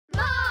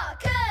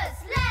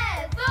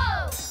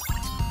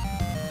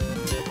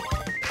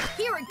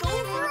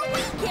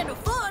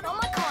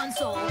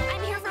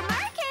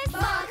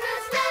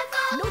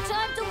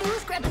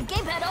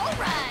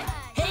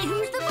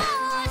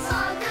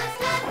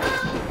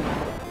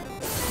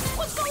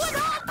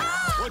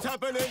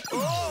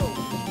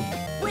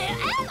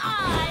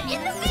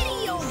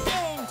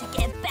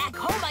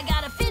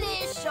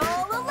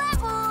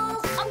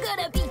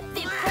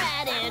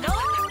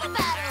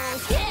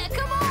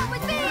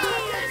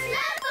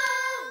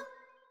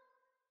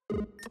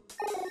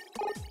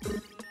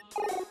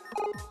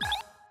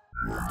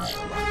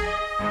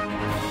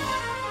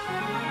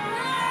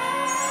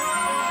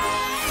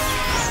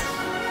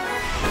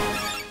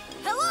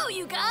Hello,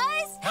 you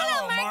guys!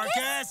 Hello,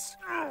 Marcus!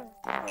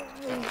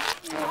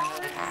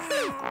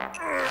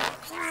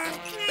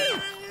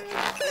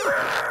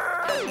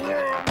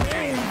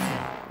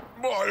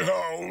 My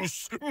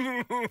house!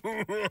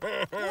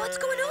 What's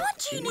going on,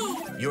 Genie?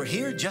 You're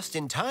here just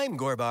in time,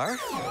 Gorbar.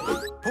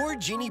 Poor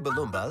Genie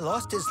Balumba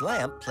lost his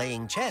lamp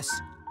playing chess.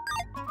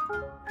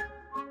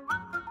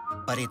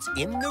 But it's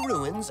in the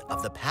ruins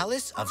of the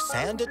Palace of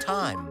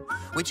Sandotim,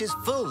 which is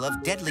full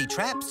of deadly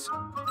traps.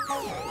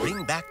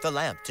 Bring back the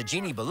lamp to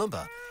Genie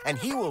Balumba, and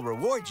he will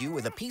reward you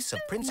with a piece of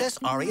Princess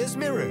Aria's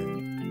mirror.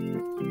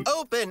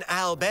 Open,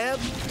 Albeb!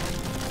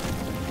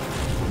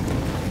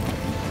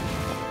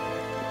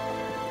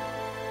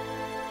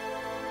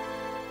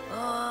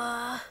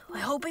 I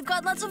hope we've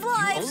got lots of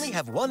lives. You only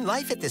have one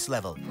life at this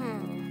level.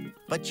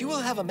 But you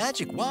will have a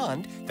magic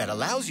wand that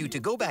allows you to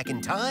go back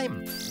in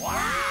time.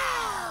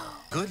 Wow!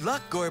 Good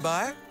luck,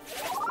 Gorbar.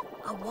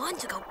 A wand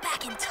to go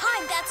back in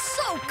time? That's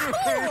so cool!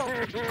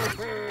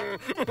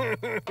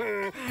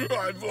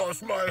 I've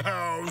lost my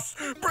house.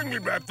 Bring me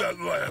back that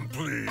lamp,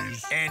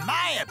 please. In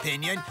my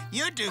opinion,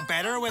 you'd do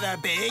better with a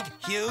big,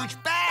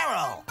 huge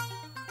barrel.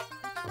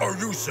 Are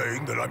you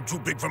saying that I'm too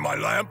big for my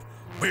lamp?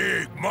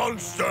 Big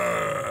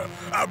monster!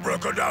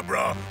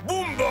 Abracadabra,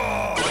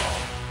 boomba!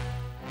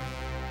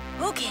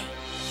 Okay.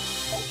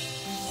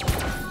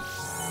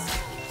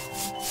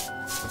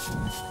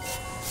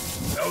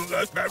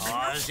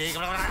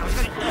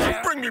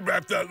 Bring me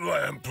back that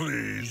lamp,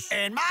 please.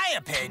 In my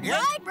opinion...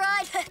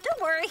 Right.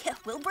 Don't worry.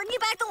 We'll bring you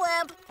back the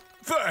lamp.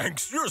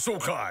 Thanks, you're so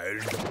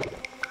kind.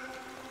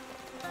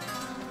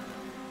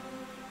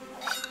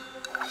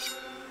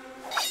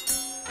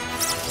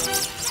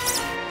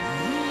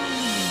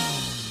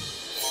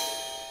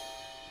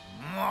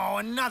 Oh,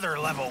 another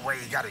level where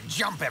you gotta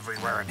jump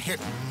everywhere and hit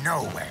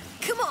nowhere.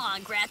 Come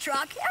on,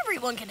 Gratrok.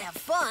 Everyone can have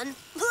fun.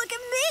 Look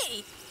at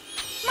me.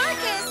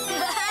 Marcus!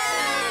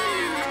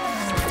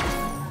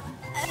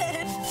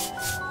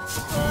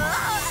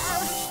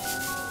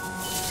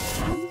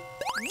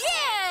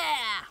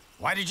 Yeah!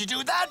 Why did you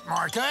do that,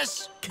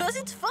 Marcus? 'Cause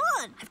it's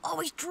fun. I've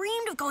always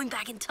dreamed of going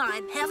back in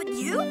time, haven't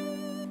you?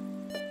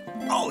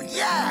 Oh,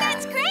 yeah!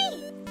 That's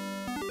great!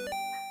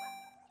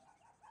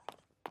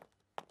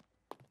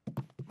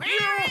 You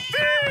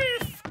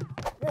thief!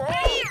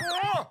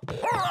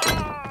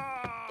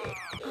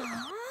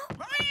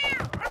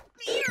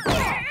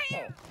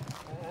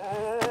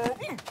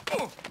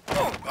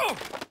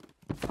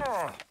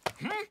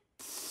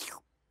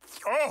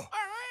 Oh,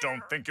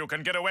 don't think you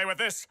can get away with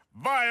this,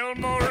 vile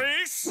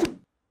Maurice!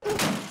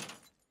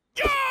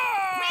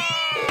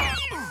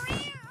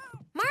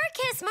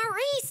 Marcus,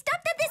 Maurice,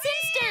 stop at this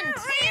instant!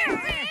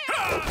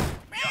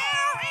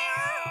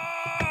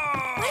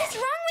 What is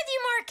wrong with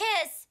you,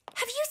 Marcus?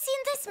 Have you seen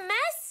this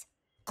mess?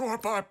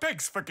 Gorbar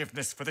begs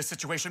forgiveness for this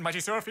situation, mighty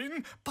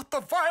Seraphine, but the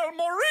vile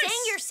Maurice...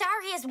 Saying you're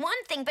sorry is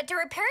one thing, but to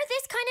repair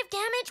this kind of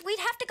damage, we'd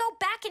have to go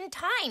back in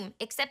time.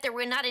 Except that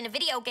we're not in a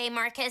video game,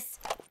 Marcus.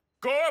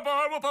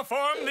 Gorbar will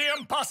perform the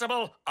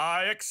impossible.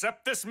 I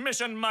accept this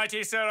mission,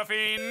 mighty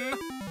Seraphine.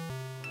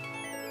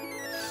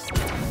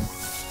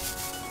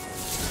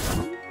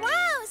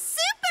 Wow,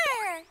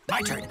 super!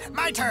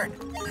 My turn!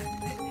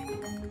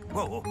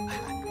 Whoa.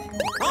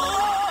 Oh!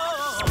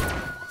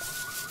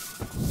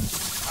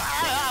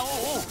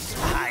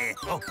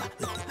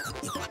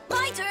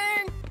 My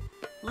turn!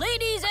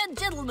 Ladies and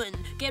gentlemen,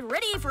 get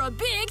ready for a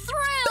big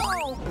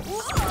thrill!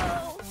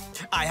 Whoa!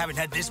 I haven't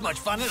had this much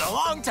fun in a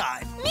long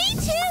time. Me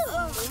too!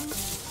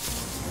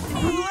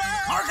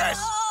 Marcus!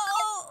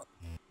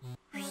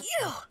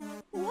 Phew!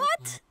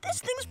 What? This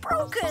thing's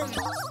broken!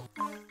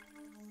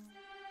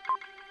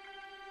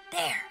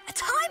 There, a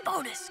time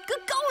bonus!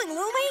 Good going,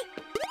 Loumi!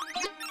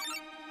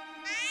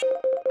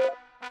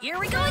 Here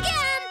we go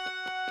again!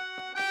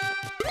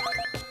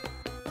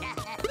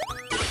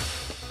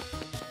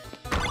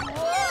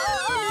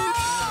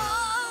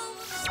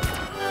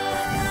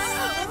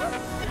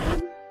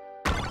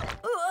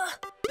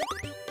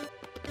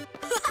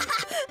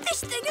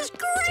 This thing is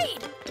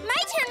great!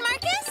 My turn,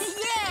 Marcus!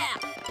 Yeah!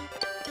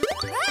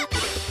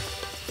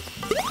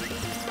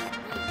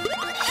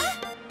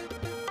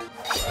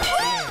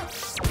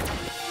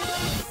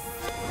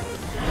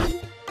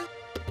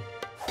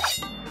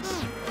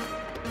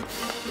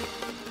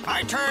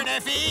 My turn,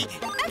 Ephi!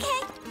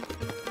 Okay.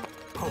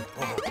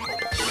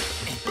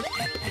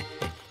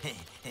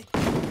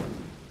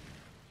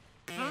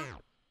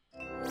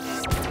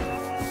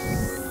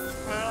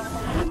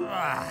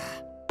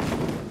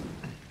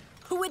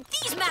 With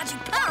these magic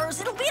powers,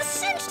 it'll be a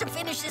cinch to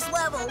finish this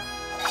level.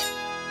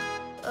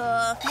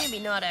 Maybe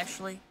not,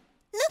 actually.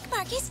 Look,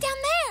 Marcus,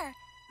 down there.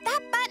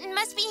 That button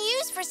must be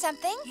used for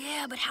something.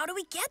 Yeah, but how do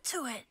we get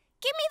to it?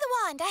 Give me the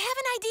wand. I have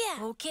an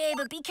idea. Okay,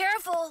 but be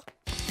careful.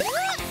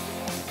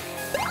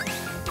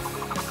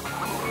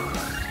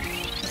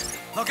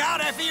 Look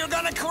out, Ephi, you're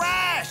gonna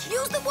crash!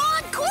 Use the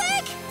wand,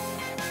 quick!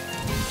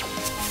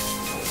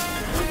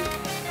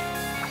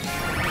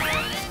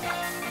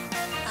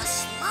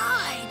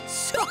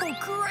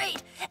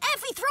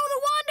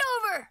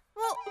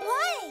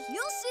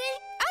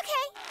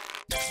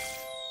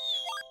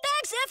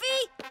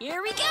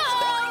 we go!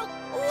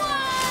 Whoa!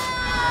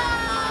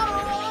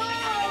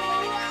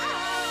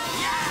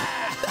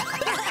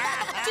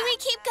 Do we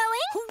keep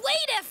going?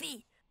 Wait,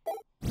 Ephi!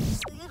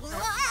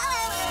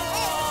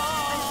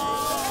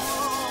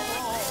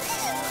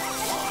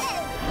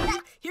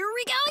 Here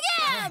we go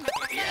again!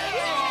 Yeah!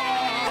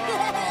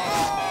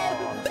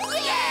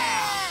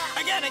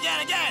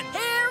 Again!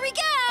 Here we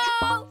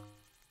go!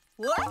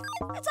 What?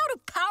 It's out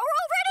of power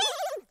already?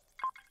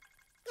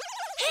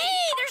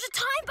 Hey, there's a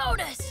time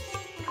bonus!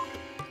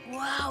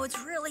 Wow, it's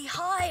really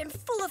high and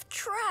full of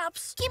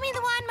traps. Give me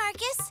the wand,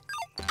 Marcus.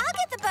 I'll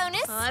get the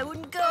bonus. I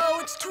wouldn't go.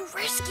 It's too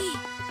risky.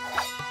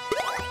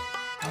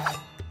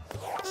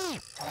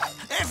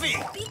 Ephi!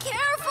 Be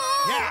careful!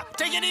 Yeah,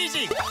 take it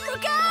easy!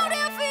 Look out,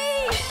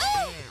 Ephi!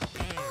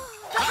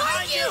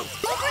 Behind you!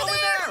 Over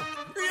there!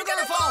 You're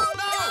gonna fall!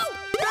 No!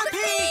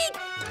 Repeat!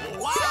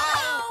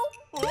 Wow!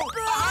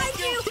 Behind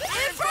you!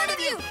 In front of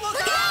you!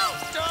 Look out!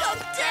 Come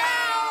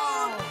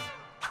down!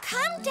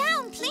 Calm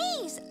down,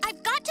 please.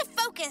 I've got to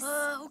focus.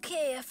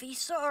 Okay, Ephi,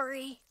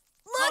 sorry.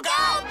 Look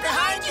out!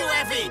 Behind you,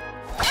 Ephi!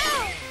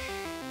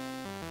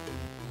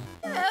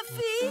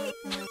 Ephi!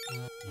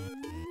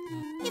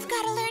 You've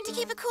got to learn to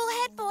keep a cool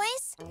head,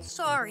 boys.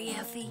 Sorry,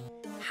 Ephi.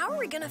 How are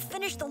we gonna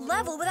finish the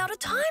level without a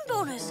time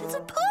bonus? It's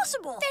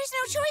impossible! There's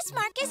no choice,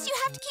 Marcus. You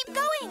have to keep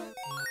going.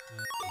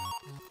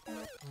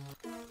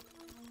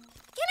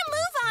 Get a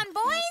move on,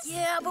 boys.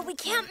 Yeah, but we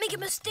can't make a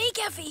mistake,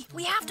 Ephi.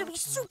 We have to be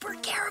super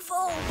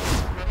careful.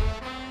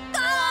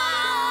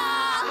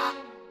 Ah!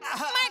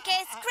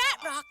 Marcus,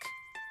 Gratrok.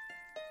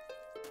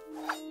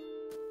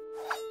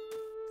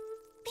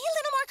 Be a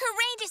little more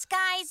courageous,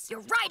 guys.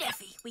 You're right,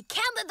 Ephi. We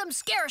can't let them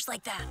scare us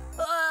like that.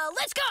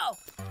 Let's go!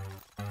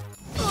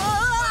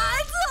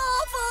 It's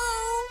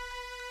awful!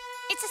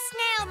 It's a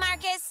snail,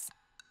 Marcus.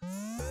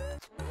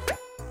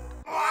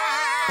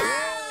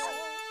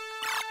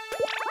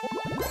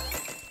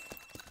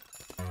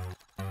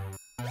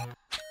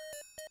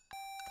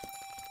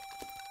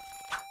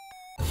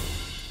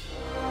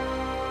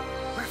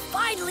 We're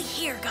finally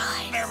here,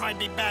 guys. There might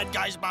be bad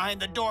guys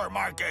behind the door,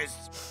 Marcus.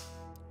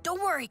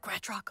 Don't worry,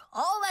 Gratrok.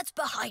 All that's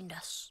behind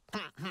us.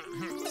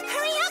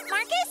 Hurry up,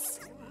 Marcus.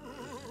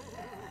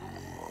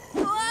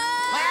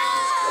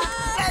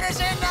 Let us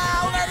in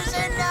now! Let us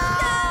in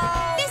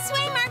now! This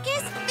way,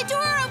 Marcus. The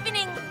door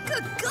opening.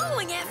 Good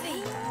going,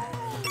 Ephi.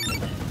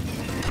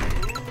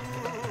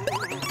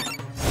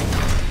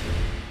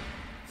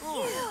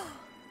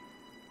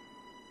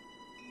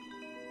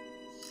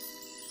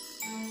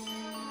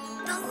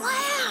 The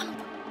lamp!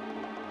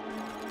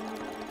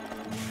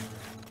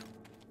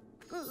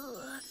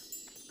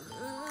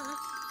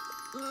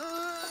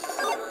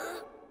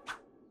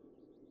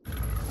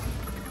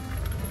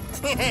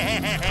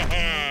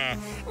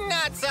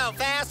 Not so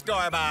fast,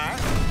 Gorbar.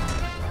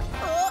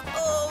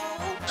 Uh-oh.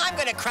 I'm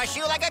gonna crush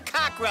you like a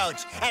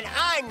cockroach, and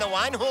I'm the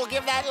one who'll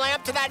give that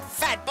lamp to that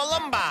fat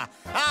Balumba.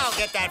 I'll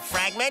get that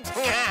fragment.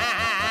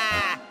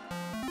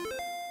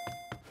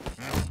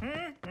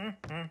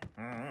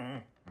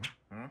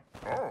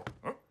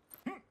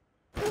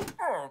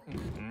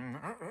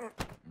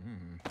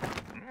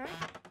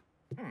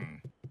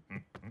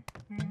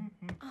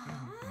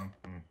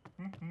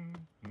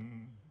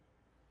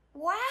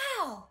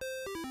 Wow.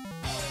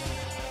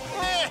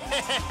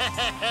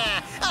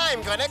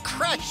 I'm gonna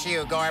crush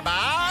you,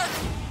 Gorbar.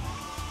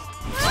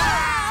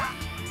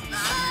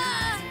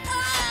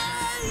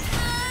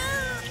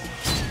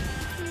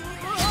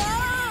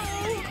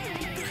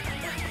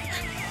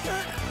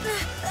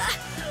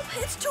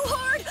 It's too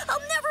hard. I'll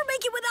never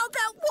make it without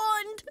that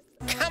wand.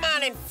 Come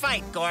on and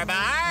fight,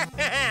 Gorbar.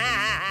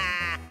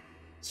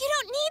 You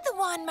don't need the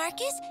wand,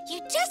 Marcus.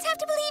 You just have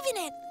to believe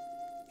in it.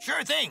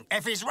 Sure thing.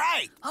 Ephi's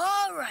right.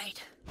 All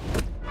right.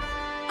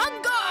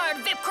 On guard,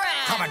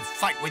 Vipkrad! Come and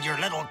fight with your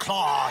little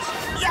claws.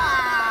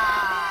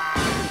 Yeah!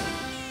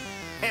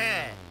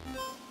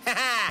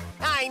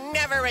 I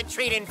never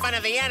retreat in front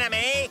of the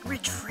enemy.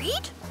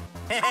 Retreat?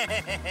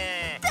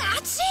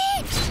 That's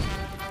it!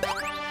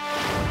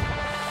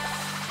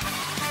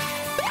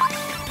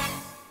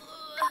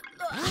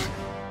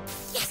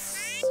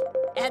 Yes!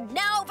 And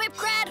now,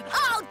 Vipkrad,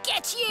 I'll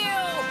get you!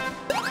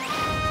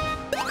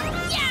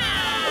 Yeah!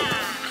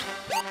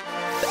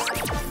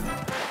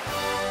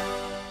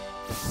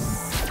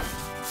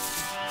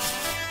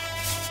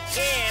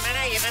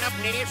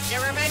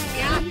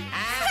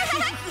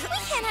 We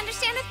can't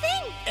understand a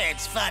thing.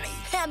 It's funny.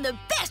 And the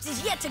best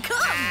is yet to come!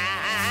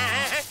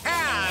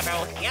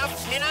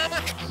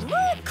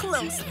 Move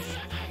closely.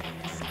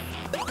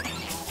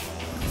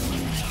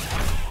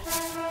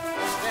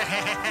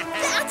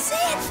 That's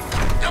it!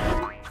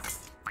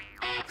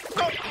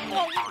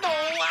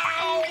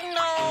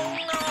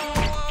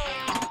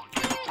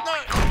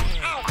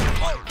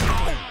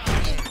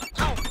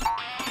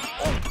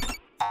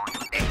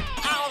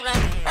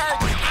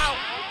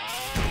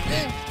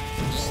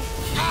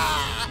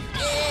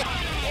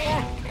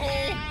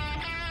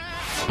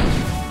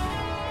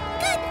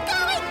 Good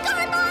going,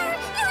 Gorbar.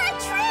 You're a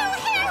true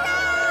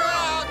hero.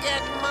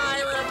 Get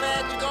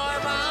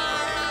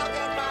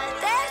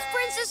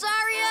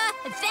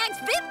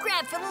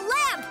have for the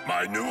lamp?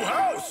 My new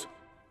house!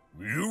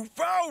 You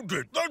found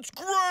it! That's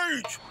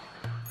great!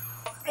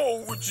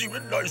 Oh, it's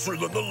even nicer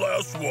than the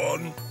last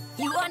one.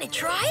 You want to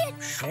try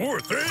it? Sure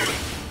thing!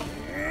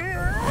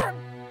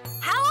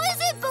 How is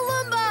it,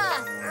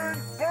 Balumba?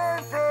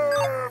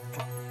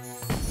 Perfect!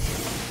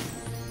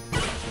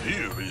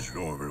 Here is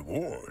your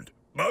reward.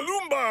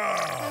 Balumba!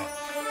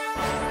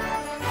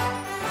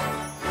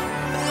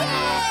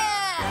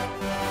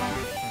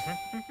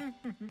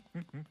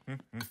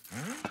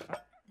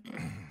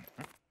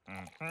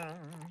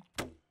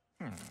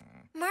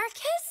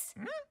 Marcus?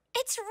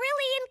 It's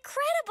really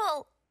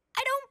incredible.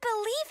 I don't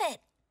believe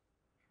it.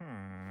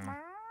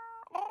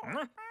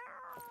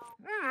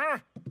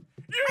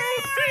 You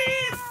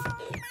thief!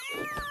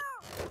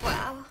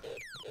 Wow.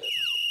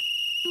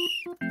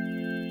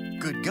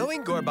 Good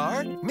going,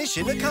 Gorbar.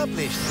 Mission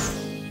accomplished.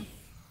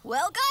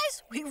 Well,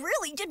 guys, we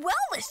really did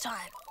well this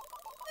time.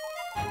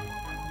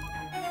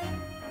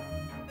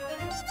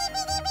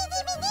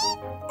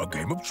 A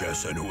game of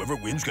chess and whoever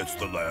wins gets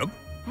the lamp?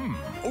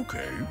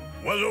 Okay.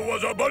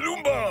 Wazza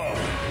Balumba!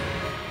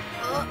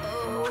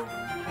 Uh-oh.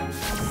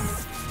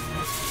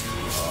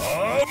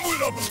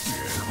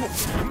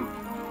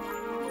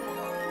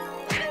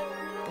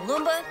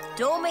 Balumba,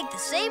 don't make the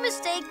same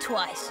mistake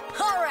twice.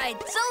 All right,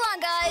 so long,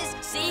 guys.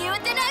 See you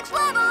at the next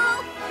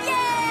level.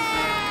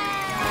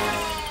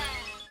 Yay!